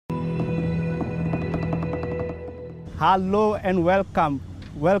Hello and welcome.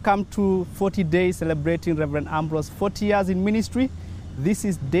 Welcome to 40 Days celebrating Reverend Ambrose 40 years in ministry. This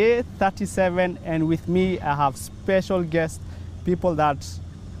is day 37, and with me I have special guests, people that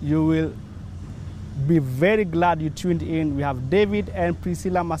you will be very glad you tuned in. We have David and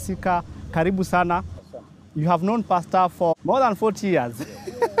Priscilla Masika. Karibu sana. You have known Pastor for more than 40 years.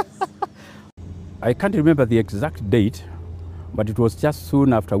 I can't remember the exact date, but it was just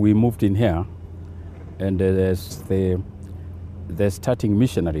soon after we moved in here. And there's the starting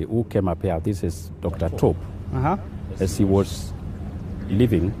missionary who came up here. This is Dr. Tope. As he was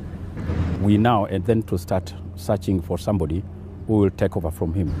leaving, we now and then to start searching for somebody who will take over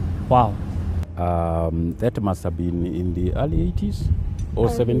from him. Wow. That must have been in the early 80s or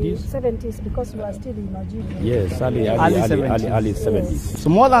 70s? 70s, because we are still in Nigeria. Yes, early 70s. So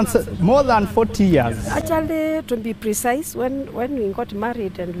more than 40 years. Actually, to be precise, when we got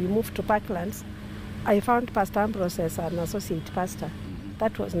married and we moved to Parklands, I found Pastor Ambrose as an associate pastor.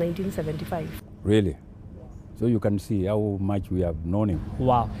 That was 1975. Really? So you can see how much we have known him.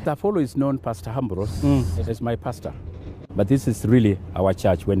 Wow. I've always known Pastor Ambrose as my pastor. But this is really our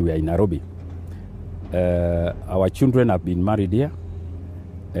church when we are in Nairobi. Our children have been married here,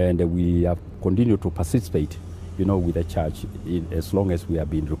 and we have continued to participate, with the church as long as we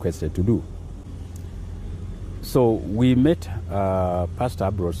have been requested to do. So we met Pastor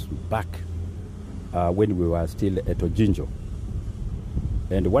Ambrose back when we were still at Ojinjo.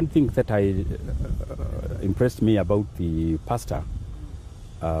 And one thing that impressed me about the pastor,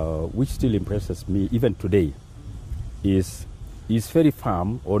 which still impresses me even today, is he's very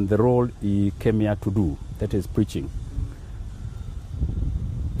firm on the role he came here to do, that is preaching.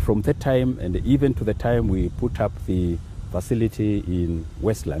 From that time and even to the time we put up the facility in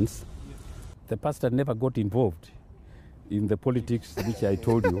Westlands, the pastor never got involved in the politics, which I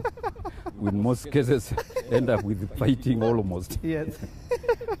told you, in most cases end up with fighting almost. Yes.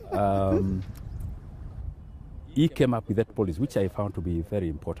 He came up with that policy, which I found to be very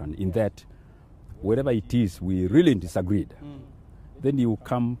important, in that wherever it is we really disagreed, then you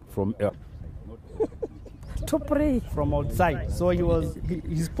come from to pray from outside. So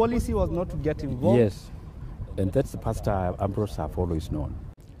his policy was not to get involved. Yes, and that's the Pastor Ambrose I've always known.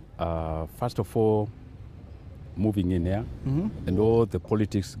 First of all, moving in here, and all the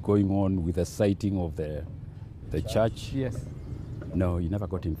politics going on with the siting of the church. Yes. No, he never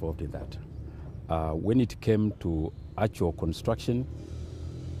got involved in that. When it came to actual construction,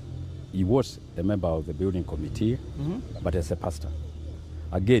 he was a member of the building committee, but as a pastor.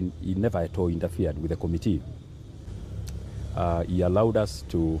 Again, he never at all interfered with the committee. He allowed us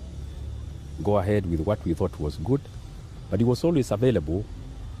to go ahead with what we thought was good, but he was always available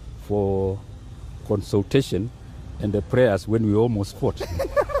for consultation and the prayers when we almost fought.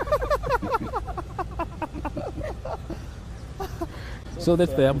 So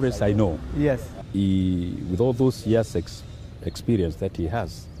that's the Ambrose I know. Yes. He, with all those years experience that he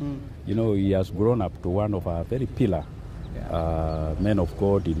has, he has grown up to one of our very pillar men of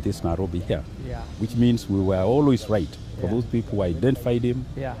God in this Nairobi here, which means we were always right for those people who identified him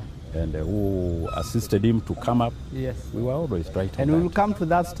and who assisted him to come up. Yes. We were always right. And we will come to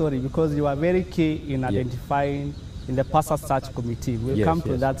that story because you are very key in identifying in the pastor search committee. We'll come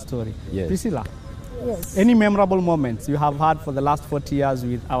to that story. Yes. Priscilla, Yes. any memorable moments you have had for the last 40 years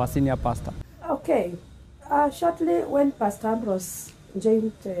with our senior pastor? Okay. Shortly when Pastor Ambrose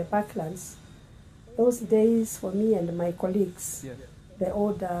joined Parklands, those days for me and my colleagues, the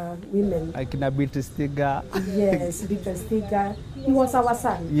older women. Like Beatrice Stiga. Yes, Beatrice Stiga. He was our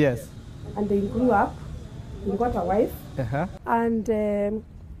son. Yes. And they grew up. We got a wife. And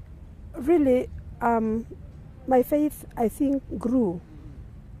really, my faith, I think, grew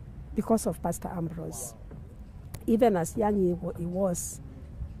because of Pastor Ambrose. Even as young he was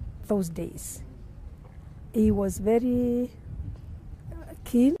those days. He was very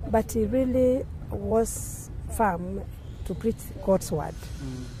keen, but he really was firm to preach God's word.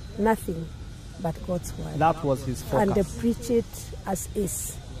 Nothing but God's word. That was his focus. And they preach it as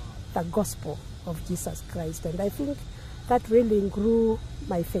is, the gospel of Jesus Christ. And I think that really grew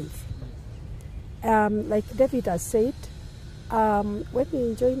my faith. Like David has said, when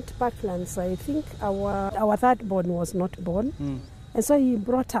we joined Parklands, I think our third born was not born. And so he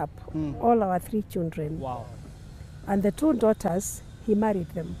brought up all our 3 children. Wow. And the 2 daughters, he married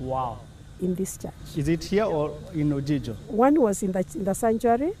them. Wow. In this church. Is it here or in Ojinjo? One was in the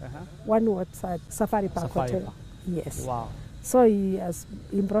sanctuary, one was at Safari Park Hotel. Park. Yes. Wow. So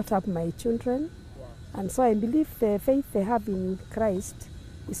he brought up my children. And so I believe the faith they have in Christ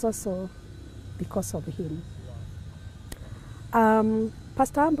is also because of him.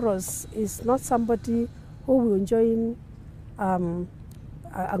 Pastor Ambrose is not somebody who who will join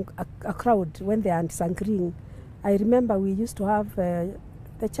a crowd when they are disagreeing. I remember we used to have the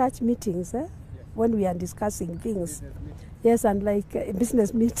church meetings when we are discussing things. Yes, and like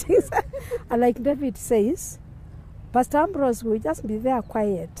business meetings. And like David says, Pastor Ambrose will just be there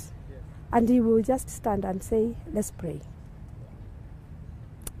quiet, and he will just stand and say, let's pray.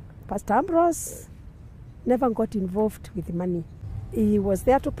 Pastor Ambrose never got involved with money. He was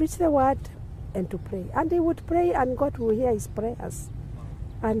there to preach the word and to pray. And he would pray, and God will hear his prayers.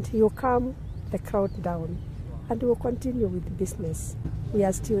 And he will calm the crowd down. And we will continue with business. We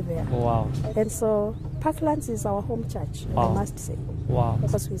are still there. Wow. And so Pathlands is our home church, I must say. Wow.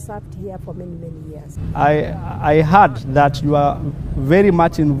 Because we served here for many, many years. I heard that you are very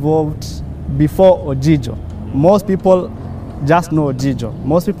much involved before Ojijo. Most people just know Ojijo.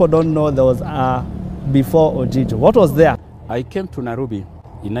 Most people don't know there was before Ojijo. What was there? I came to Nairobi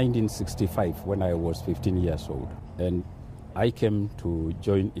in 1965 when I was 15 years old. And I came to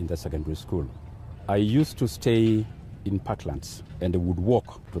join in the secondary school. I used to stay in Parklands and would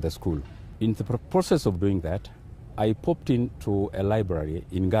walk to the school. In the process of doing that, I popped into a library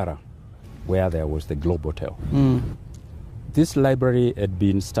in Gara where there was the Globe Hotel. This library had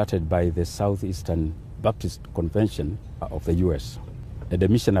been started by the Southeastern Baptist Convention of the US, and a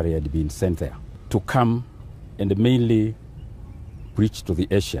missionary had been sent there to come and mainly preach to the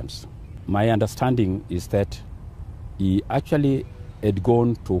Asians. My understanding is that he actually had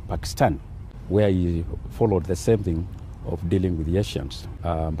gone to Pakistan, where he followed the same thing of dealing with the Asians.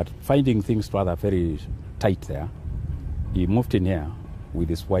 But finding things rather very tight there, he moved in here with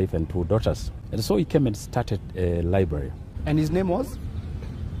his wife and 2 daughters. And so he came and started a library. And his name was?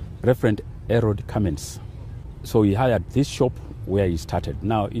 Reverend Errod Cummins. So he hired this shop where he started.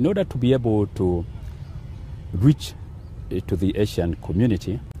 Now, in order to be able to reach to the Asian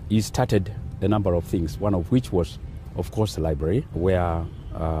community, he started a number of things, one of which was, of course, the library, where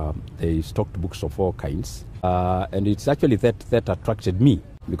they stocked books of all kinds. And it's actually that attracted me,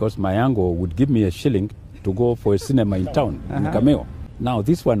 because my uncle would give me a shilling to go for a cinema in town, in Cameo. Now,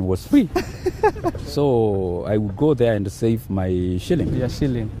 this one was free. So I would go there and save my shilling. Your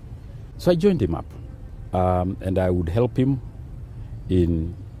shilling. So I joined him up. And I would help him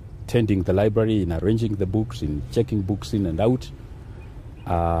in tending the library, in arranging the books, in checking books in and out.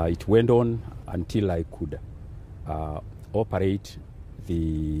 It went on until I could operate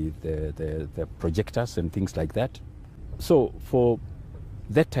the projectors and things like that. So for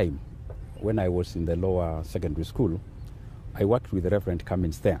that time, when I was in the lower secondary school, I worked with Reverend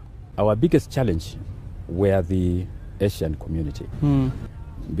Cummins there. Our biggest challenge were the Asian community,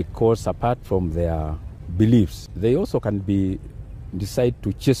 because apart from their beliefs, they also can decide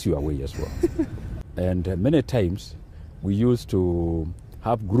to chase you away as well. And many times we used to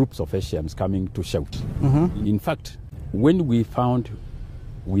have groups of Asians coming to shout. In fact, when we found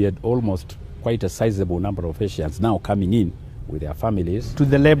we had almost quite a sizable number of Asians now coming in with their families to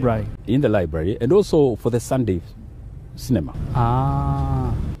the library, in the library, and also for the Sunday cinema.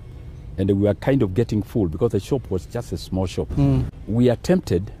 And we were kind of getting full because the shop was just a small shop. We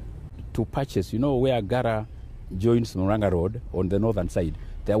attempted to purchase, where Gara joins Muranga Road on the northern side,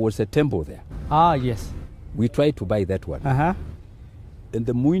 there was a temple there. Yes. We tried to buy that one. And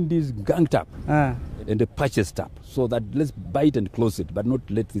the Muindis ganged up and they purchased up, so that let's buy it and close it, but not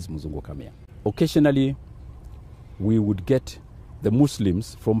let this Muzungu come here. Occasionally, we would get the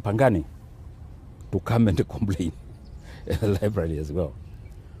Muslims from Pangani to come and complain in the library as well.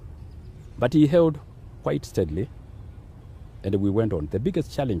 But he held quite steadily, and we went on. The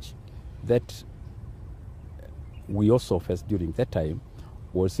biggest challenge that we also faced during that time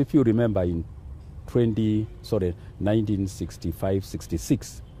was, if you remember, in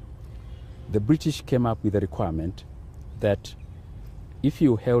 1965-66, the British came up with a requirement that if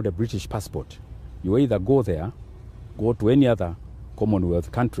you held a British passport, you either go there, go to any other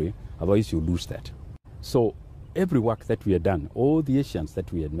Commonwealth country, otherwise you lose that. So every work that we had done, all the Asians that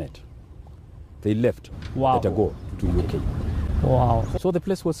we had met, they left let her go to UK. Wow. So the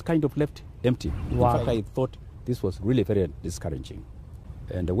place was kind of left empty. Wow. In fact, I thought this was really very discouraging.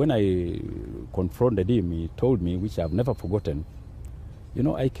 And when I confronted him, he told me, which I've never forgotten,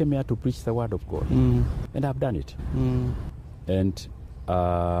 I came here to preach the word of God. And I've done it. And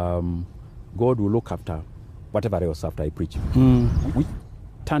God will look after whatever else after I preach. Which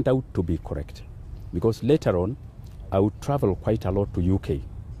turned out to be correct. Because later on, I would travel quite a lot to UK.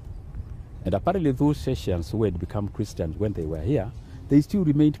 And apparently those Asians who had become Christians when they were here, they still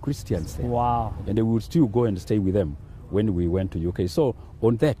remained Christians there. Wow. And they would still go and stay with them when we went to UK. So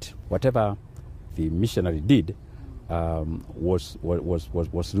on that, whatever the missionary did was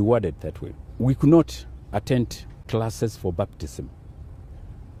rewarded that way. We could not attend classes for baptism.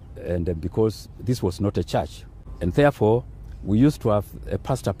 And because this was not a church. And therefore, we used to have a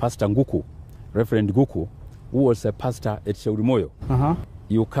pastor, Pastor Nguku, Reverend Nguku, who was a pastor at Shauri Moyo.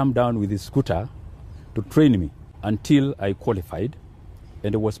 He would come down with his scooter to train me until I qualified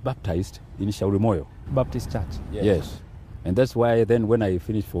and was baptized in Shauri Moyo Baptist Church. Yes. And that's why then when I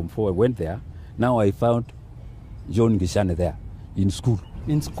finished Form 4, I went there. Now I found John Gishane there in school.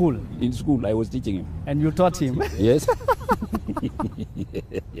 In school? In school, I was teaching him. And you taught him? Yes.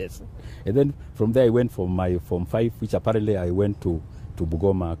 Yes. And then from there I went for my Form 5, which apparently I went to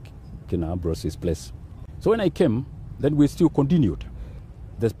Bugoma, Kina Ambrose's place. So when I came, then we still continued.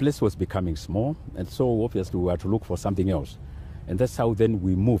 The place was becoming small, and so obviously we had to look for something else. And that's how then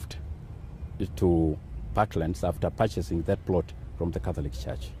we moved to Parklands after purchasing that plot from the Catholic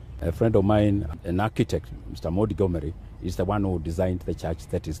Church. A friend of mine, an architect, Mr. Modi Gomeri, is the one who designed the church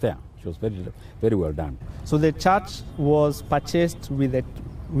that is there. It was very, very well done. So the church was purchased with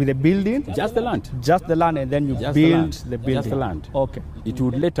a building? Just the land. Just the land, and then you built the building? Just the land. Okay. It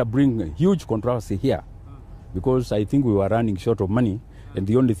would later bring a huge controversy here, because I think we were running short of money, and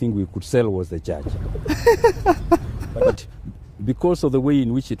the only thing we could sell was the church. But because of the way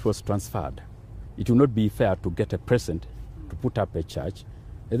in which it was transferred, it would not be fair to get a present to put up a church,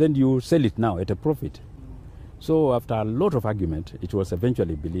 and then you sell it now at a profit. So after a lot of argument, it was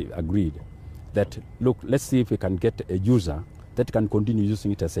eventually agreed that, look, let's see if we can get a user that can continue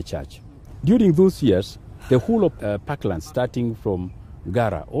using it as a church. During those years, the whole of Parklands, starting from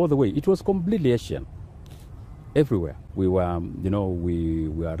Gara all the way, it was completely Asian. Everywhere. We were, we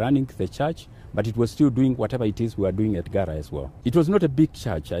were running the church, but it was still doing whatever it is we were doing at Gara as well. It was not a big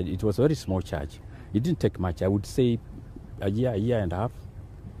church. It was a very small church. It didn't take much. I would say a year and a half.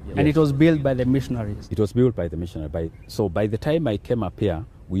 And it was built by the missionaries? It was built by the missionaries. So by the time I came up here,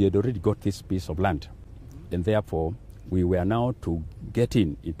 we had already got this piece of land. And therefore, we were now to get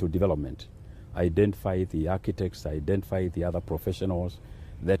into development, identify the architects, identify the other professionals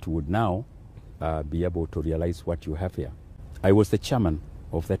that would now be able to realize what you have here. I was the chairman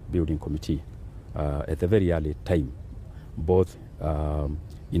of that building committee at a very early time, both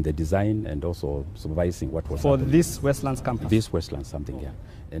in the design and also supervising what was happening. For this Westlands campus? This Westlands, something, yeah.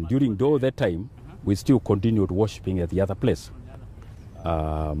 And during all that time, we still continued worshipping at the other place.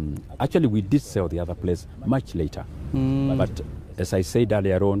 Actually, we did sell the other place much later. But as I said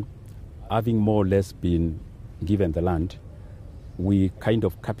earlier on, having more or less been given the land, we kind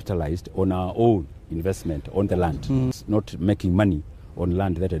of capitalized on our own investment on the land, not making money on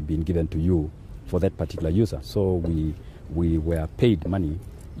land that had been given to you for that particular user. So we were paid money,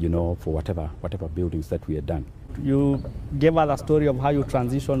 for whatever buildings that we had done. You gave us a story of how you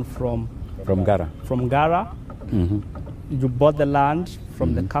transitioned from Gara. From Gara, you bought the land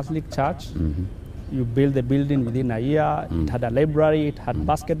from the Catholic Church. You built the building within a year. It had a library, it had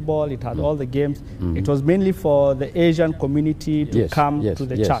basketball, it had all the games. It was mainly for the Asian community to come to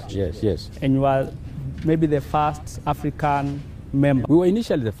the church. Yes. And you were maybe the first African member. We were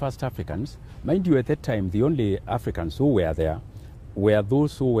initially the first Africans. Mind you, at that time, the only Africans who were there were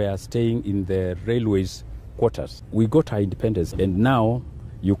those who were staying in the railways quarters. We got our independence, and now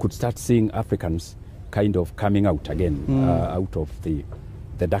you could start seeing Africans kind of coming out again, out of the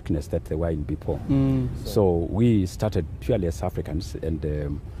darkness that they were in before. So we started purely as Africans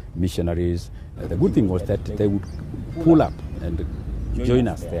and missionaries. The good thing was that they would pull up and join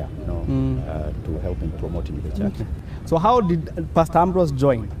us there, to help in promoting the church. Okay. So how did Pastor Ambrose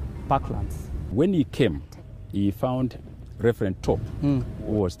join Parklands? When he came, he found Reverend Top, who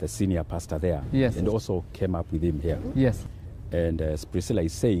was the senior pastor there, and also came up with him here. Yes. And as Priscilla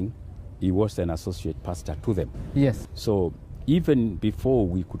is saying, he was an associate pastor to them. Yes. So even before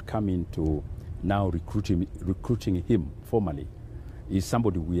we could come into now recruiting him formally, is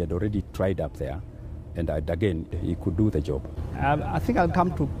somebody we had already tried up there, and again, he could do the job. I think I'll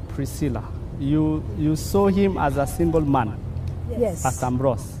come to Priscilla. You saw him as a single man. Yes. Pastor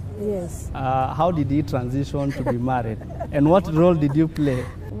Ambrose. Yes. How did he transition to be married? And what role did you play?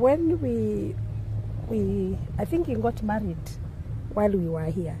 When I think he got married while we were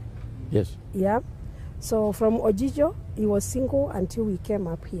here. Yes. Yeah. So from Ojijo, he was single until we came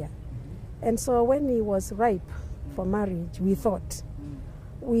up here. And so when he was ripe for marriage, we thought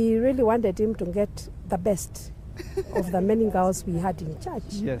we really wanted him to get the best of the many girls we had in church.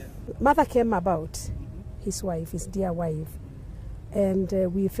 Yes. Mother came about, his wife, his dear wife, and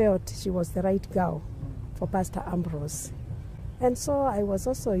we felt she was the right girl for Pastor Ambrose. And so I was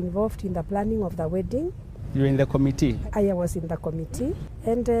also involved in the planning of the wedding. You were in the committee? I was in the committee,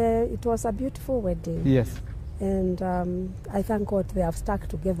 and it was a beautiful wedding. Yes. And I thank God they have stuck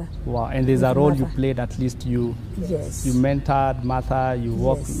together. Wow, and there's a role you played, at least you mentored Martha,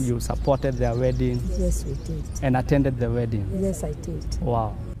 you supported their wedding. Yes, we did. And attended the wedding. Yes, I did.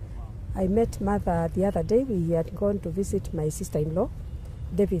 Wow. I met Martha the other day. We had gone to visit my sister-in-law,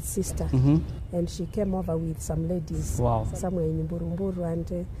 David's sister, and she came over with some ladies somewhere in Burumburu,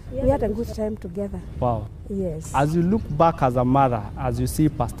 and we had a good time together. Wow. Yes. As you look back as a mother, as you see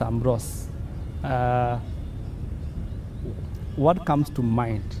Pastor Ambrose, what comes to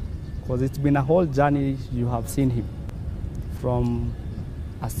mind? Because it's been a whole journey you have seen him. From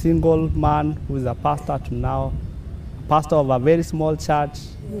a single man who is a pastor to now a pastor of a very small church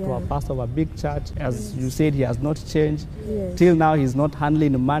to a pastor of a big church. As you said, he has not changed. Till now, he's not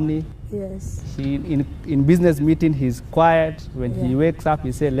handling money. Yes. He, in business meeting, he's quiet. When he wakes up,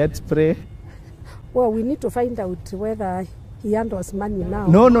 he says, let's pray. Well, we need to find out whether he handles money now.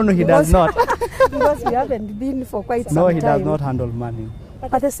 No, he does not. Because we haven't been for quite some time. No, he does not handle money.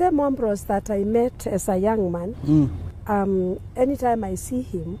 But the same Ambrose that I met as a young man, anytime I see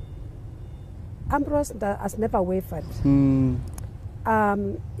him, Ambrose has never wavered.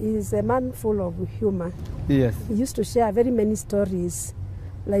 He's a man full of humor. Yes. He used to share very many stories,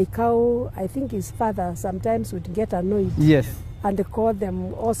 like how I think his father sometimes would get annoyed. Yes. And call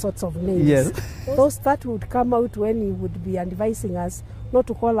them all sorts of names. Yes. Those that would come out when he would be advising us not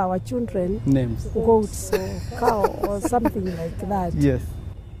to call our children names, goats or cow or something like that. Yes.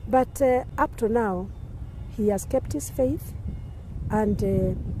 But up to now, he has kept his faith, and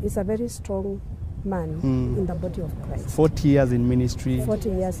is a very strong man in the body of Christ. 40 years in ministry. 40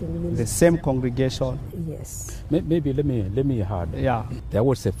 years in ministry. The same congregation. Yes. Maybe let me add. Yeah. There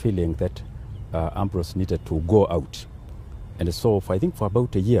was a feeling that Ambrose needed to go out. And so, I think for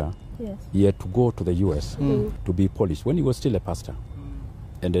about a year, he had to go to the US to be polished when he was still a pastor.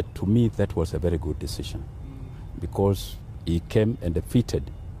 And to me, that was a very good decision, because he came and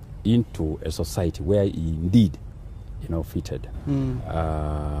fitted into a society where he indeed, fitted.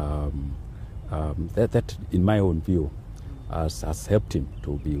 That, in my own view, has helped him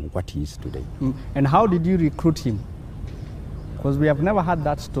to be what he is today. And how did you recruit him? Because we have never had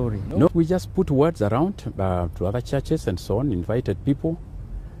that story. No, we just put words around to other churches and so on, invited people,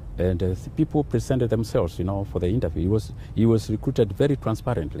 and people presented themselves, for the interview. He was recruited very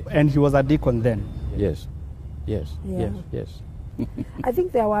transparently. And he was a deacon then? Yes. I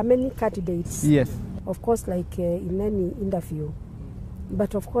think there were many candidates. Yes. Of course, like in any interview.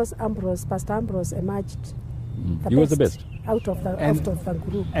 But of course, Pastor Ambrose emerged he was the best. Out of the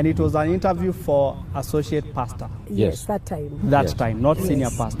group. And it was an interview for associate pastor? Yes, that time. Time, not senior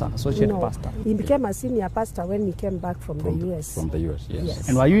pastor, associate pastor. He became a senior pastor when he came back from the US. From the US, yes.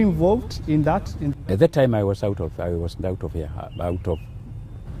 And were you involved in that? At that time, I was out of here.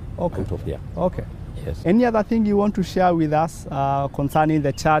 Okay. Yes. Any other thing you want to share with us concerning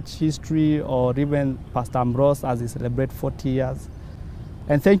the church history, or even Pastor Ambrose as he celebrates 40 years?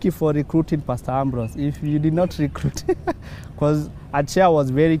 And thank you for recruiting Pastor Ambrose. If you did not recruit, because a chair was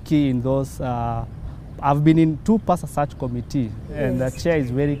very key in those. I've been in 2 pastor search committees, and the chair is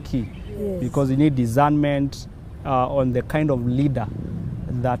very key because you need discernment on the kind of leader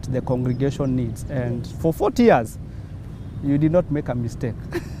that the congregation needs. And for 40 years, you did not make a mistake.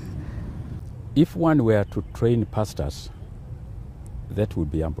 If one were to train pastors, that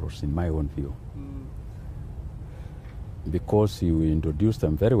would be Ambrose, in my own view. Because he will introduce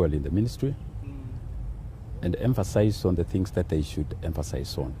them very well in the ministry and emphasize on the things that they should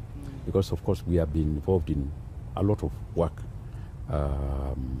emphasize on. Because, of course, we have been involved in a lot of work,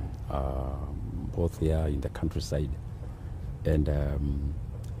 both here in the countryside. And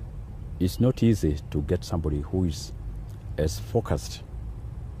it's not easy to get somebody who is as focused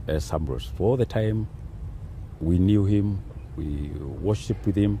as Ambrose. For all the time we knew him, we worshipped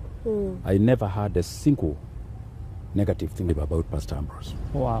with him, I never had a single negative thing about Pastor Ambrose.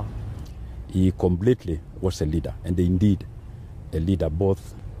 Wow. He completely was a leader, and indeed a leader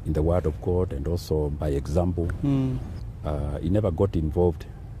both in the Word of God and also by example. He never got involved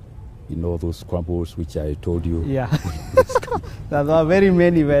in all those squabbles which I told you. Yeah. There were very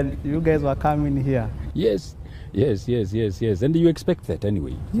many when you guys were coming here. Yes. And you expect that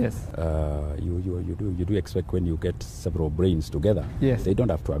anyway. Yes. You do expect when you get several brains together. Yes. They don't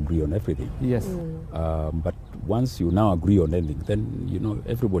have to agree on everything. Yes. But once you now agree on anything, then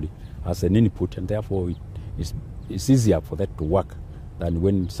everybody has an input, and therefore it's easier for that to work than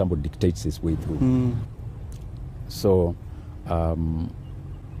when somebody dictates his way through. So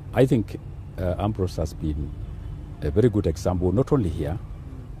I think Ambrose has been a very good example, not only here,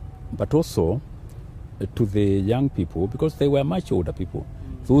 but also to the young people, because they were much older people,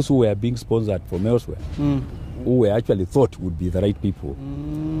 those who were being sponsored from elsewhere. who were actually thought would be the right people.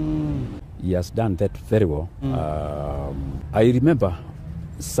 He has done that very well. I remember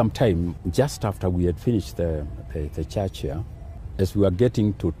sometime just after we had finished the church here, as we were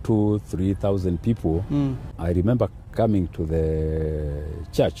getting to 2,000-3,000 people, I remember coming to the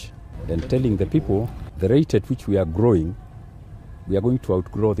church and telling the people, the rate at which we are growing, we are going to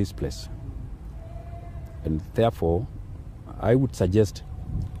outgrow this place. And therefore, I would suggest,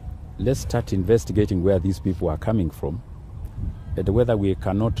 let's start investigating where these people are coming from and whether we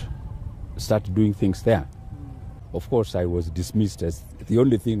cannot start doing things there. Of course, I was dismissed as the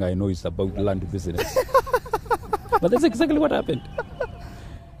only thing I know is about land business. But that's exactly what happened.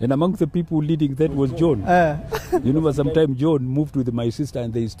 And among the people leading that was John. You know, sometime John moved with my sister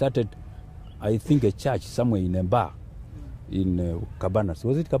and they started, I think, a church somewhere in Emba, in Cabanas.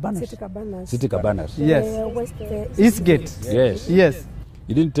 Was it Cabanas? City Cabanas. City Cabanas. Yes. Eastgate. Yes. Yes.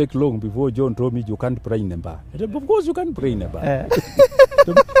 It didn't take long before John told me, you can't pray in Emba. I said, of course you can't pray in Emba.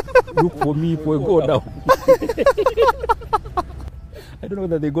 Look for me for a go down. I don't know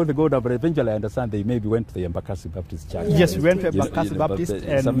whether they got to go down, but eventually I understand they maybe went to the Embakasi Baptist Church. Yes, we went to Embakasi Baptist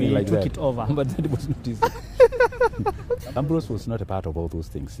and we like took that. it over. But that was not easy. Ambrose was not a part of all those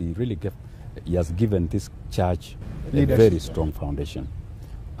things. He has given this church a very strong foundation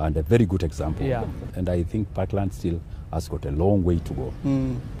and a very good example. Yeah. And I think Parkland still has got a long way to go.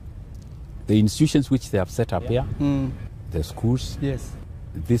 The institutions which they have set up here, the schools, yes,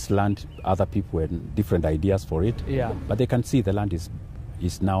 this land, other people had different ideas for it, but they can see the land is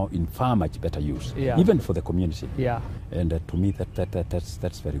now in far much better use, even for the community. Yeah. And to me,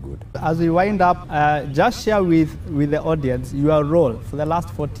 that's very good. As we wind up, just share with the audience your role for the last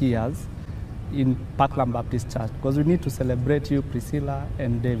 40 years in Parkland Baptist Church, because we need to celebrate you, Priscilla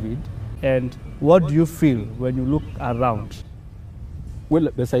and David. And what do you feel when you look around? Well,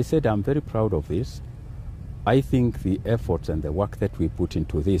 as I said, I'm very proud of this. I think the efforts and the work that we put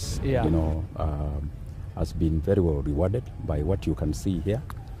into this, has been very well rewarded by what you can see here.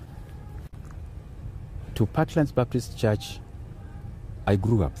 To Parklands Baptist Church, I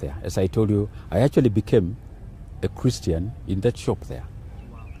grew up there. As I told you, I actually became a Christian in that shop there.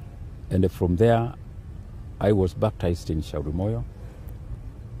 And from there, I was baptized in Shaurumoyo.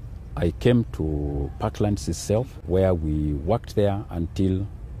 I came to Parklands itself, where we worked there until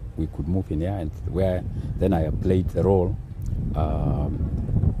we could move in here, and where then I played the role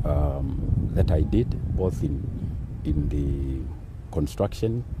that I did, both in the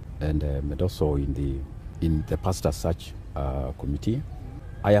construction and also in the pastor search committee.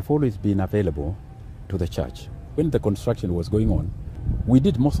 I have always been available to the church. When the construction was going on, we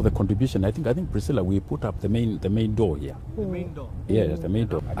did most of the contribution. I think Priscilla, we put up the main door here. The main door. Yes, the main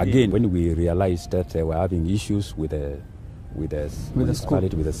door. Again, when we realized that they were having issues with the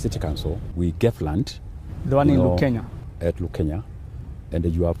municipality, with the city council, we gave land. The one in Lukenya. At Lukenya, and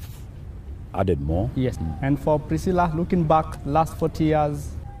you have added more. Yes. And for Priscilla, looking back last 40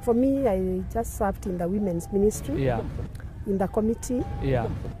 years. For me, I just served in the women's ministry. Yeah. In the committee. Yeah.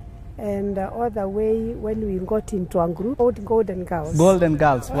 And all the way when we got into a group called Golden Girls. Golden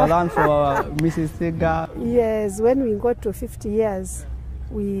Girls, one for Mrs. Thiga. Yes, when we got to 50 years,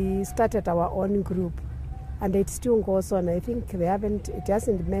 we started our own group. And it still goes on. I think it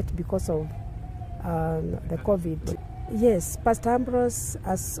hasn't met because of the COVID. Yes, Pastor Ambrose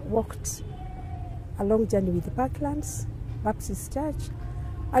has walked a long journey with Parklands Baptist Church.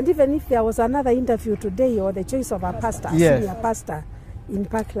 And even if there was another interview today or the choice of a pastor, a senior pastor in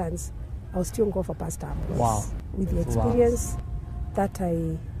Parklands, I'll still go for Pastor Ambrose. Wow. With the experience that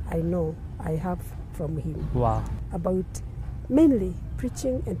I know I have from him. Wow. About mainly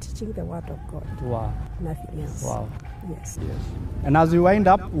preaching and teaching the word of God. Wow. Nothing else. Wow. Yes. And as we wind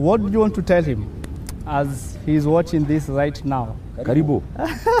up, what do you want to tell him as he's watching this right now? Karibu.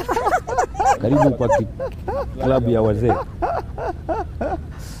 Karibu kwa klabu ya wazee.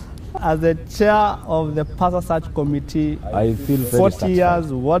 As the chair of the pastor search committee, I feel very 40 satisfied.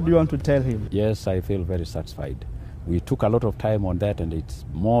 years, what do you want to tell him? Yes, I feel very satisfied. We took a lot of time on that, and it's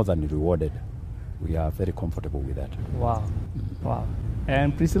more than rewarded. We are very comfortable with that. Wow. Wow.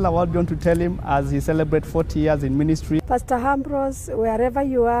 And Priscilla, what do you want to tell him as he celebrates 40 years in ministry? Pastor Ambrose, wherever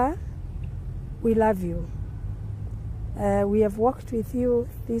you are, we love you. We have worked with you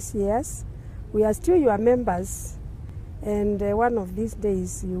these years. We are still your members. And one of these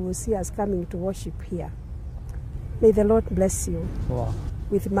days, you will see us coming to worship here. May the Lord bless you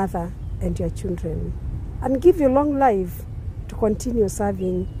with mother and your children, and give you long life to continue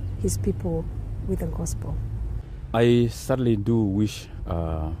serving his people with the gospel. I certainly do wish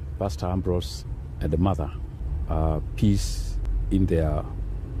Pastor Ambrose and the mother peace in their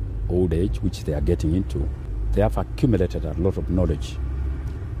old age, which they are getting into. They have accumulated a lot of knowledge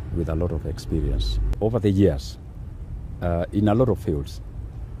with a lot of experience over the years in a lot of fields.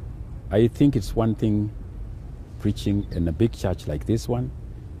 I think it's one thing preaching in a big church like this one,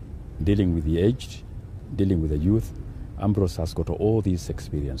 dealing with the aged, dealing with the youth. Ambrose has got all these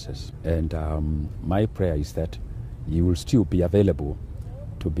experiences. And my prayer is that he will still be available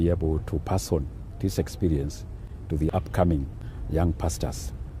to be able to pass on this experience to the upcoming young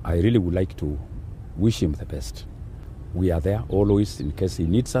pastors. I really would like to wish him the best. We are there always in case he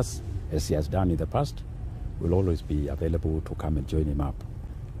needs us, as he has done in the past. We'll always be available to come and join him up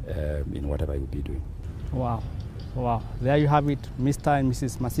in whatever he will be doing. Wow, wow. There you have it, Mr. and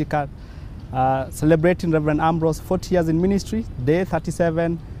Mrs. Masika, celebrating Reverend Ambrose 40 years in ministry, day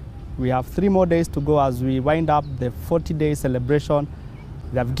 37. We have 3 more days to go as we wind up the 40-day celebration.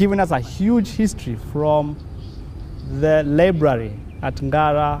 They have given us a huge history from the library at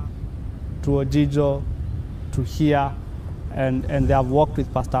Ngara to Ojijo to here, and they have worked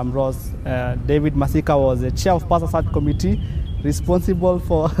with Pastor Ambrose. David Masika was the chair of Pastor Search Committee, responsible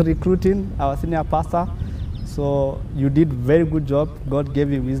for recruiting our senior pastor. So you did a very good job. God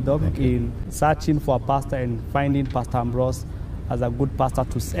gave you wisdom in searching for a pastor and finding Pastor Ambrose as a good pastor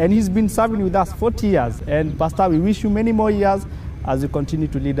and he's been serving with us 40 years. And Pastor, we wish you many more years as you continue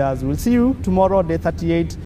to lead us. We'll see you tomorrow, day 38.